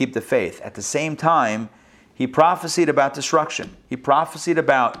to keep the faith. At the same time, he prophesied about destruction. He prophesied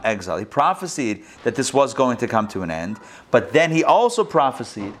about exile. He prophesied that this was going to come to an end. But then he also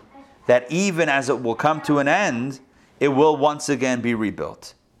prophesied that even as it will come to an end, it will once again be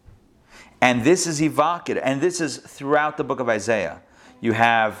rebuilt. And this is evocative, and this is throughout the book of Isaiah. You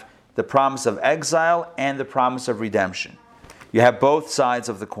have the promise of exile and the promise of redemption. You have both sides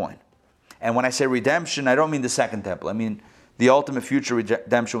of the coin. And when I say redemption, I don't mean the second temple. I mean the ultimate future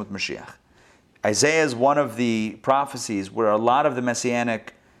redemption with Mashiach. Isaiah is one of the prophecies where a lot of the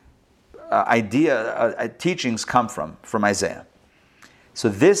messianic teachings come from Isaiah. So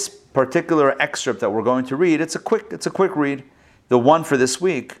this particular excerpt that we're going to read, it's a quick read. The one for this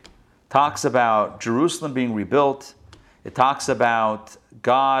week talks about Jerusalem being rebuilt. It talks about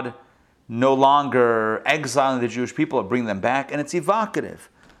God no longer exiling the Jewish people or bringing them back, and it's evocative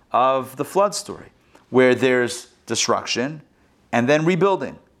of the flood story, where there's destruction and then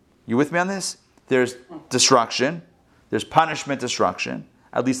rebuilding. You with me on this? There's destruction, there's punishment, destruction,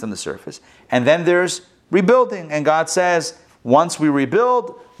 at least on the surface, and then there's rebuilding. And God says, once we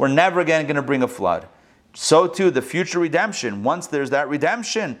rebuild, we're never again going to bring a flood. So too, the future redemption, once there's that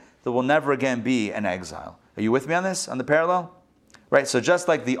redemption, there will never again be an exile. Are you with me on this, on the parallel? Right, so just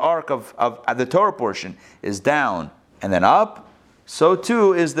like the arc of the Torah portion is down and then up, so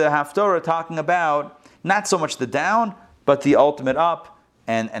too is the Haftorah talking about not so much the down, but the ultimate up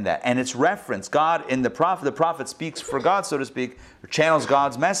and that. And it's referenced. God in the prophet speaks for God, so to speak, or channels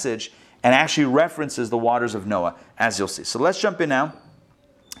God's message, and actually references the waters of Noah, as you'll see. So let's jump in now.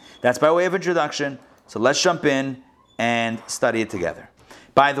 That's by way of introduction. So let's jump in and study it together.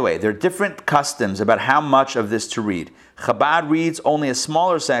 By the way, there are different customs about how much of this to read. Chabad reads only a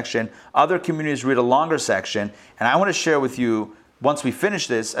smaller section. Other communities read a longer section. And I want to share with you, once we finish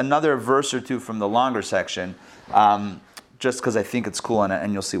this, another verse or two from the longer section, just because I think it's cool,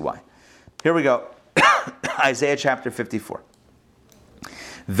 and you'll see why. Here we go. Isaiah chapter 54.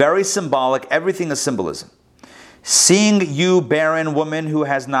 Very symbolic. Everything is symbolism. Sing, you barren woman who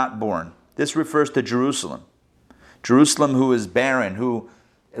has not borne. This refers to Jerusalem. Jerusalem who is barren, who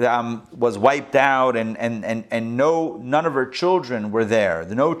was wiped out, and none of her children were there. There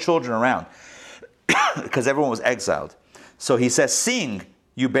were no children around because everyone was exiled. So he says, sing,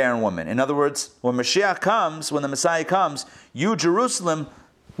 you barren woman. In other words, when Mashiach comes, when the Messiah comes, you, Jerusalem,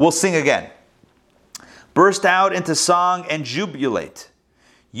 will sing again. Burst out into song and jubilate,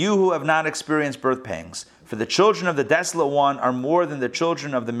 you who have not experienced birth pangs. For the children of the desolate one are more than the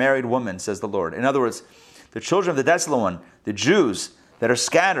children of the married woman, says the Lord. In other words, the children of the desolate one, the Jews that are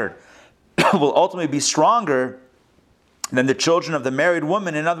scattered, will ultimately be stronger than the children of the married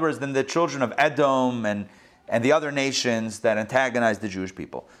woman. In other words, than the children of Edom and the other nations that antagonize the Jewish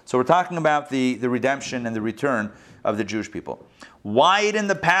people. So we're talking about the redemption and the return of the Jewish people. Widen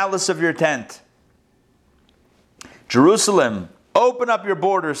the palace of your tent. Jerusalem, open up your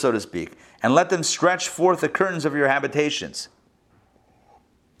borders, so to speak, and let them stretch forth the curtains of your habitations.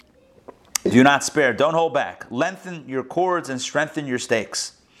 Do not spare, don't hold back. Lengthen your cords and strengthen your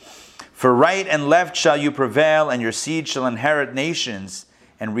stakes. For right and left shall you prevail, and your seed shall inherit nations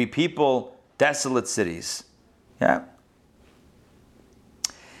and repeople desolate cities. Yeah.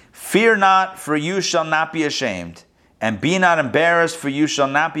 Fear not, for you shall not be ashamed, and be not embarrassed, for you shall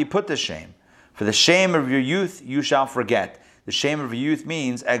not be put to shame. For the shame of your youth you shall forget. The shame of your youth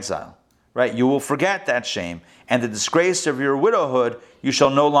means exile, right? You will forget that shame, and the disgrace of your widowhood you shall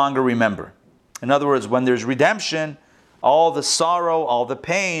no longer remember. In other words, when there's redemption, all the sorrow, all the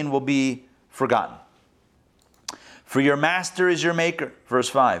pain will be forgotten. For your master is your maker, verse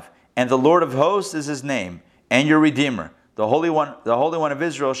 5, and the Lord of hosts is his name, and your Redeemer. The Holy One of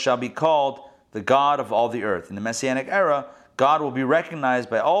Israel shall be called the God of all the earth. In the Messianic era, God will be recognized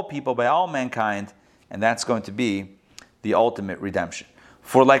by all people, by all mankind, and that's going to be the ultimate redemption.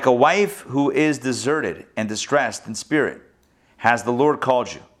 For like a wife who is deserted and distressed in spirit, has the Lord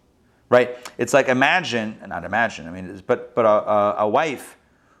called you. Right? It's like a wife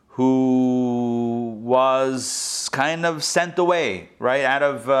who was kind of sent away, right? Out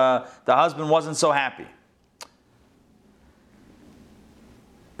of, the husband wasn't so happy.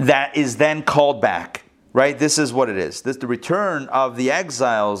 That is then called back, right? This is what it is. The return of the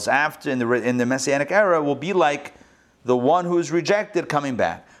exiles after in the Messianic era will be like the one who is rejected coming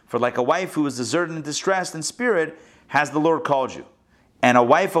back. For like a wife who is deserted and distressed in spirit has the Lord called you? And a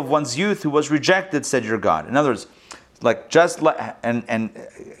wife of one's youth who was rejected said, you're God. In other words, like and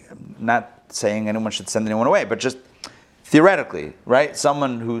not saying anyone should send anyone away, but just theoretically, right?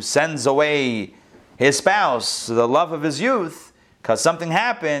 Someone who sends away his spouse, the love of his youth, because something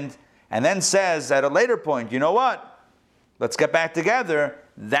happened, and then says at a later point, you know what? Let's get back together.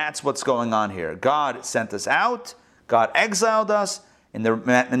 That's what's going on here. God sent us out. God exiled us in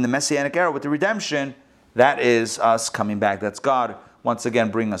the Messianic era with the redemption. That is us coming back. That's God once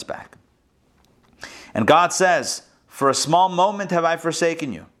again bringing us back. And God says, for a small moment have I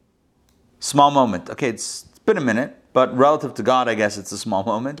forsaken you. Small moment. Okay, it's been a minute, but relative to God, I guess it's a small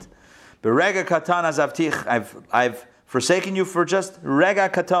moment. Berega katan azavtich, I've forsaken you for just rega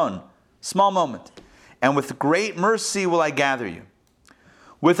katon, small moment. And with great mercy will I gather you.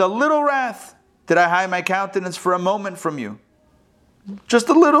 With a little wrath did I hide my countenance for a moment from you. Just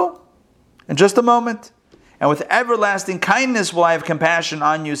a little, and just a moment. And with everlasting kindness will I have compassion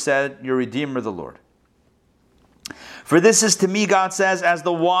on you, said your Redeemer, the Lord. For this is to me, God says, as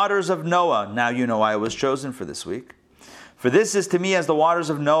the waters of Noah. Now you know why I was chosen for this week. For this is to me as the waters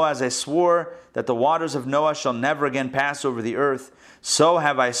of Noah, as I swore that the waters of Noah shall never again pass over the earth. So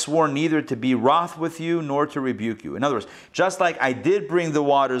have I sworn neither to be wroth with you nor to rebuke you. In other words, just like I did bring the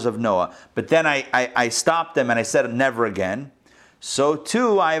waters of Noah, but then I stopped them and I said never again. So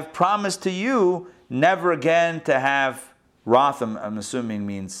too I have promised to you never again to have wrath, I'm assuming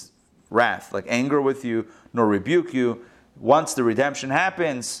means wrath, like anger with you, nor rebuke you. Once the redemption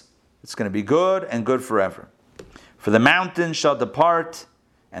happens, it's going to be good and good forever. For the mountains shall depart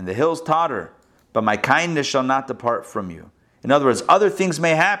and the hills totter, but my kindness shall not depart from you. In other words, other things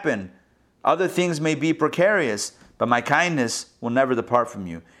may happen, other things may be precarious, but my kindness will never depart from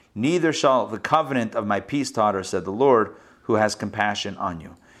you. Neither shall the covenant of my peace totter, said the Lord, who has compassion on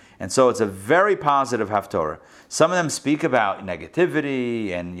you. And so it's a very positive Haftorah. Some of them speak about negativity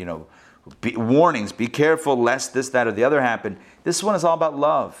and, warnings, be careful lest this, that, or the other happen. This one is all about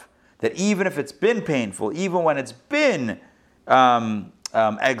love. That even if it's been painful, even when it's been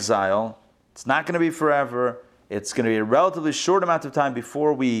exile, it's not going to be forever. It's going to be a relatively short amount of time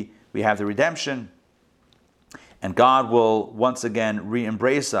before we have the redemption. And God will once again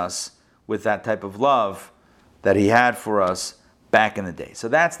re-embrace us with that type of love that He had for us back in the day. So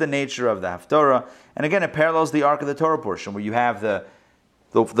that's the nature of the Haftorah. And again, it parallels the Ark of the Torah portion, where you have the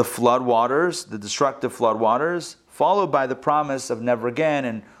flood waters, the destructive flood waters, followed by the promise of never again,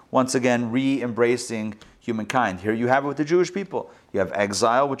 and once again re-embracing humankind. Here you have it with the Jewish people. You have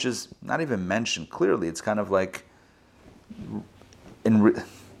exile, which is not even mentioned clearly. It's kind of like,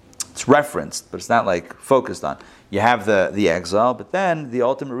 it's referenced, but it's not like focused on. You have the exile, but then the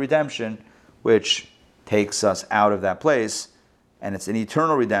ultimate redemption, which takes us out of that place, and it's an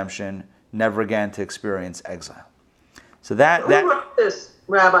eternal redemption, never again to experience exile. So that Who wrote this,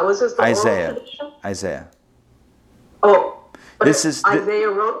 Rabbi? Was this the Isaiah? oral tradition? Isaiah. Oh, but This is Isaiah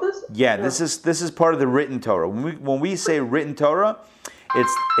wrote this? Yeah, this is part of the written Torah. When we say written Torah,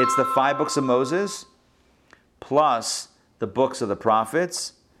 it's the 5 books of Moses plus the books of the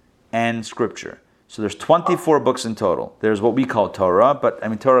prophets and scripture. So there's 24 books in total. There's what we call Torah, but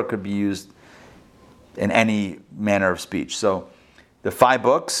Torah could be used in any manner of speech. So the 5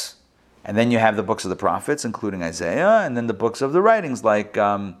 books, and then you have the books of the prophets, including Isaiah, and then the books of the writings like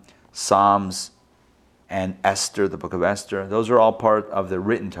Psalms and Esther, the book of Esther. Those are all part of the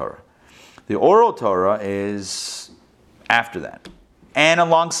written Torah. The oral Torah is after that. And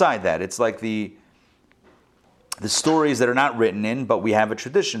alongside that, it's like the stories that are not written in, but we have a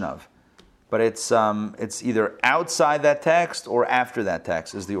tradition of. But it's either outside that text or after that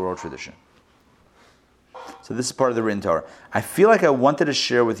text is the oral tradition. So this is part of the written Torah. I feel like I wanted to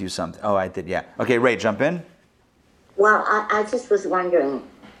share with you something. Oh, I did, yeah. Okay, Ray, jump in. Well, I just was wondering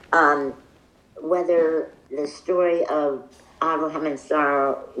whether the story of Abraham and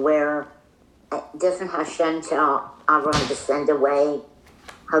Sarah, where doesn't Hashem tell Abraham to send away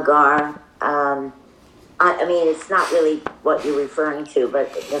Hagar? It's not really what you're referring to,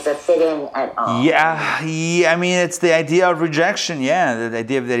 but does it fit in at all? Yeah, it's the idea of rejection, yeah. The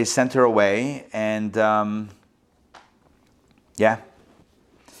idea that He sent her away, and yeah.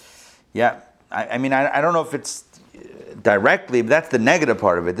 I don't know if it's directly, but that's the negative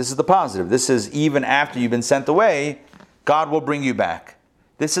part of it. This is the positive. This is even after you've been sent away, God will bring you back.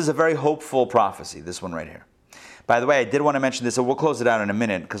 This is a very hopeful prophecy, this one right here. By the way, I did want to mention this, so we'll close it out in a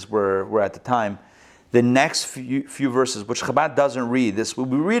minute because we're at the time. The next few verses, which Chabad doesn't read, this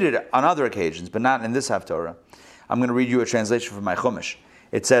we read it on other occasions, but not in this Haftorah. I'm going to read you a translation from my Chumash.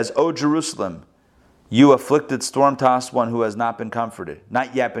 It says, O Jerusalem, you afflicted, storm-tossed one who has not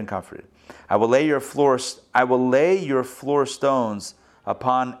yet been comforted. I will lay your floor stones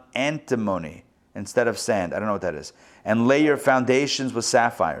upon antimony instead of sand. I don't know what that is. And lay your foundations with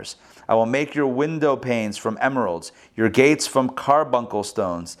sapphires. I will make your window panes from emeralds, your gates from carbuncle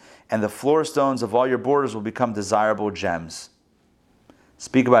stones, and the floor stones of all your borders will become desirable gems.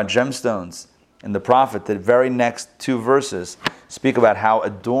 Speak about gemstones. And the prophet, the very next 2 verses, speak about how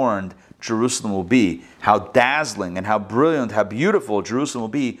adorned Jerusalem will be, how dazzling and how brilliant, how beautiful Jerusalem will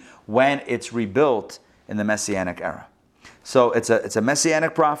be when it's rebuilt in the Messianic era. So it's a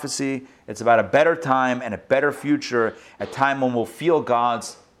Messianic prophecy. It's about a better time and a better future, a time when we'll feel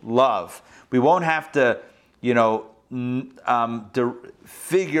God's love. We won't have to,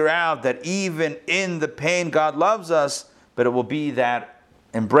 figure out that even in the pain God loves us, but it will be that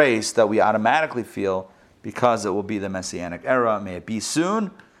embrace that we automatically feel because it will be the Messianic era. May it be soon.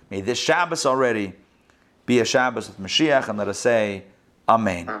 May this Shabbos already be a Shabbos with Mashiach, and let us say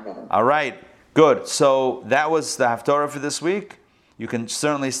Amen. Amen. All right, good. So that was the Haftorah for this week. You can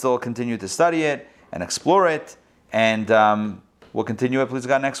certainly still continue to study it and explore it, and we'll continue it, please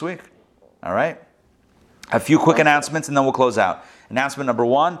God, next week. All right? A few quick announcements, and then we'll close out. Announcement number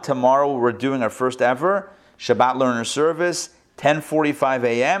 1, tomorrow we're doing our first ever Shabbat Learner Service, 10:45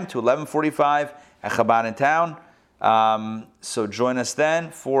 a.m. to 11:45 at Chabad in town. So join us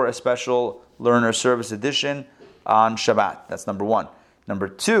then for a special Learner Service edition on Shabbat. That's number 1. Number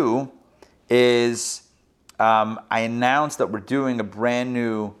 2 is I announced that we're doing a brand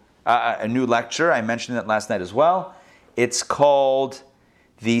new new lecture. I mentioned it last night as well. It's called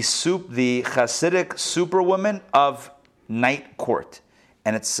the Hasidic Superwoman of Night Court,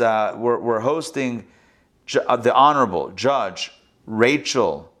 and it's we're hosting the Honorable Judge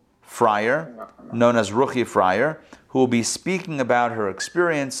Rachel Fryer, known as Ruchi Fryer, who will be speaking about her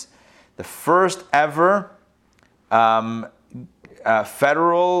experience, the first ever federally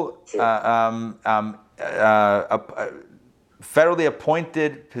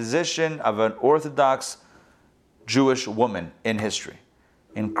appointed position of an Orthodox Jewish woman in history.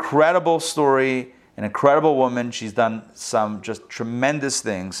 Incredible story, an incredible woman. She's done some just tremendous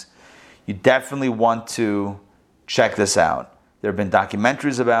things. You definitely want to check this out. There have been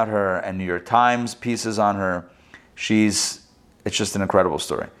documentaries about her and New York Times pieces on her. It's just an incredible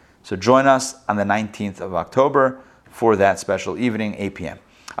story. So join us on the 19th of October for that special evening, 8 p.m.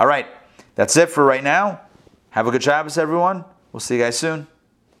 All right, that's it for right now. Have a good Shabbos, everyone. We'll see you guys soon.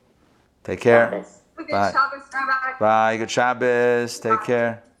 Take care. Shabbos. Good Bye. Shabbos, Rabbi. Bye. Good Shabbos. Take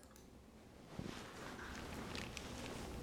care.